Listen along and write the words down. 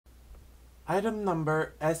Item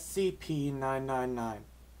number SCP-999.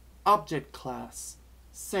 Object Class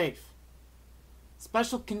Safe.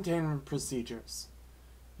 Special Containment Procedures.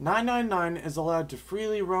 999 is allowed to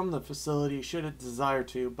freely roam the facility should it desire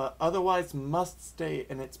to, but otherwise must stay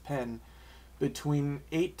in its pen between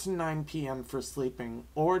 8 to 9 p.m. for sleeping,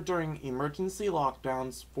 or during emergency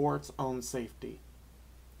lockdowns for its own safety.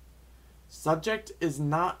 Subject is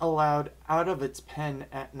not allowed out of its pen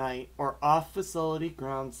at night or off facility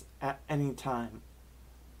grounds at any time.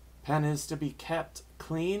 Pen is to be kept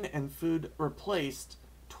clean and food replaced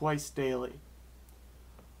twice daily.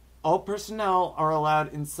 All personnel are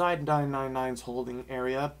allowed inside 999's holding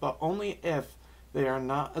area, but only if they are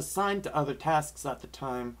not assigned to other tasks at the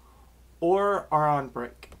time or are on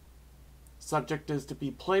break. Subject is to be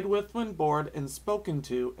played with when bored and spoken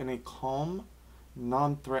to in a calm,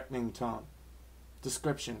 non-threatening tone.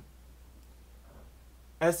 Description: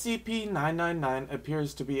 SCP-999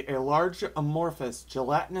 appears to be a large amorphous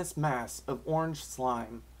gelatinous mass of orange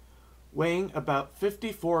slime, weighing about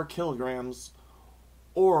 54 kilograms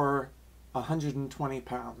or 120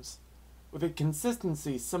 pounds, with a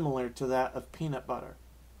consistency similar to that of peanut butter.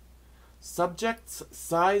 Subject's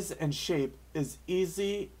size and shape is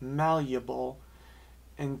easy, malleable,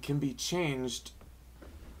 and can be changed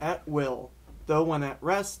at will, though when at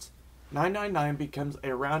rest, 999 becomes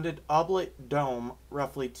a rounded oblate dome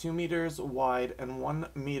roughly 2 meters wide and 1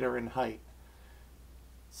 meter in height.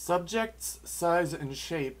 Subject's size and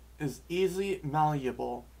shape is easy,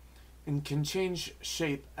 malleable, and can change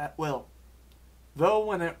shape at will, though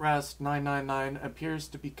when at rest, 999 appears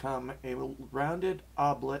to become a rounded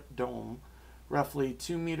oblate dome roughly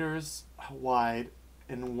 2 meters wide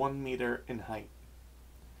and 1 meter in height.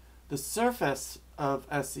 The surface of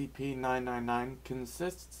SCP-999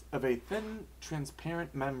 consists of a thin,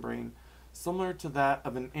 transparent membrane similar to that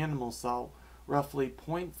of an animal cell, roughly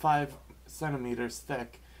 0.5 centimeters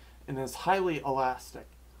thick, and is highly elastic,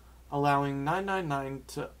 allowing 999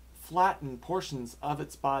 to flatten portions of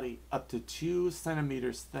its body up to 2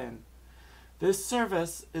 centimeters thin. This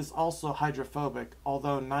surface is also hydrophobic,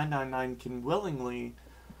 although 999 can willingly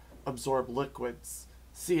absorb liquids.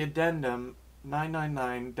 See Addendum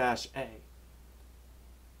 999-A.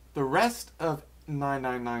 The rest of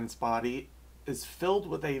 999's body is filled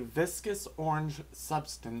with a viscous orange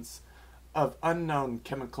substance of unknown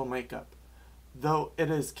chemical makeup, though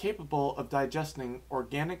it is capable of digesting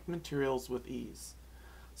organic materials with ease.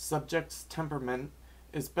 Subject's temperament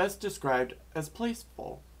is best described as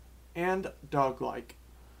playful and dog-like.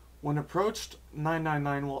 When approached,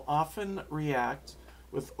 999 will often react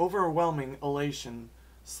with overwhelming elation,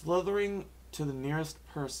 slithering to the nearest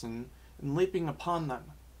person and leaping upon them,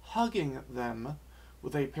 hugging them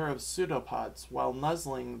with a pair of pseudopods while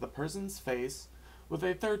nuzzling the person's face with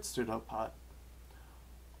a third pseudopod,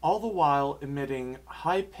 all the while emitting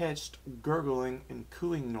high-pitched gurgling and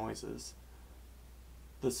cooing noises.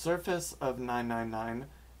 The surface of 999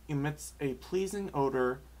 emits a pleasing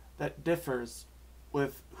odor that differs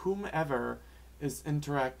with whomever is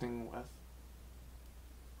interacting with.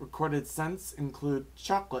 Recorded scents include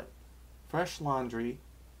chocolate, fresh laundry,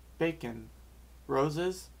 bacon,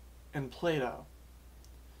 roses, and Play-Doh.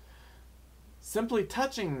 Simply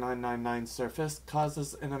touching 999's surface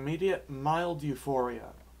causes an immediate mild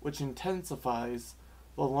euphoria, which intensifies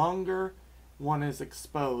the longer one is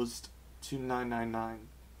exposed to 999,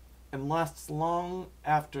 and lasts long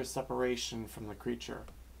after separation from the creature.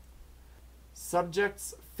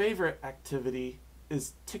 Subject's favorite activity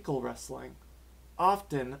is tickle wrestling,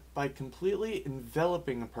 often by completely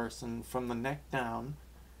enveloping a person from the neck down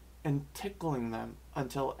and tickling them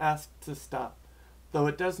until asked to stop, though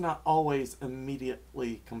it does not always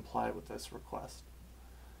immediately comply with this request.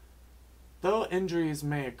 Though injuries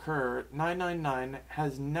may occur, 999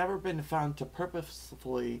 has never been found to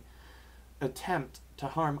purposefully attempt to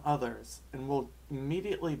harm others, and will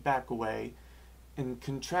immediately back away and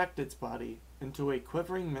contract its body into a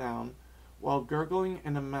quivering mound while gurgling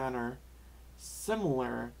in a manner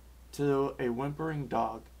similar to a whimpering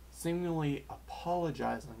dog, seemingly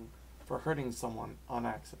apologizing for hurting someone on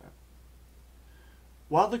accident.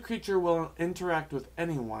 While the creature will interact with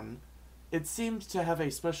anyone, it seems to have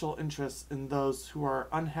a special interest in those who are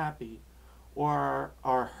unhappy or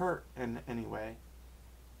are hurt in any way.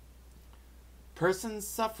 Persons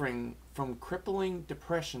suffering from crippling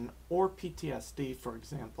depression or PTSD, for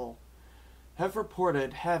example, have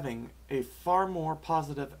reported having a far more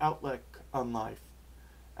positive outlook on life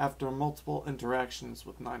after multiple interactions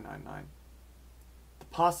with 999. The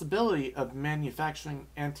possibility of manufacturing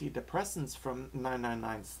antidepressants from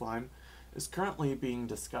 999 slime is currently being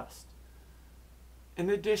discussed. In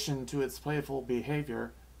addition to its playful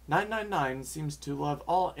behavior, 999 seems to love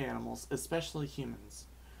all animals, especially humans,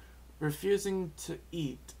 refusing to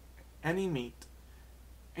eat any meat,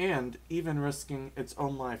 and even risking its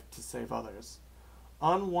own life to save others.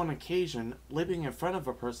 On one occasion, leaping in front of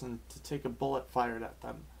a person to take a bullet fired at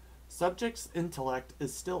them. Subject's intellect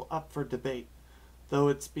is still up for debate, though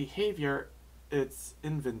its behavior is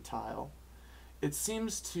infantile. It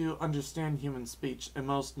seems to understand human speech and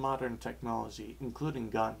most modern technology, including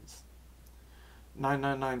guns.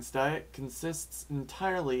 999's diet consists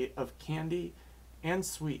entirely of candy and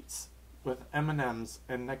sweets, with M&Ms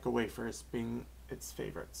and Necco wafers being its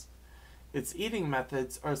favorites. Its eating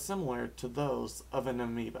methods are similar to those of an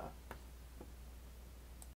amoeba.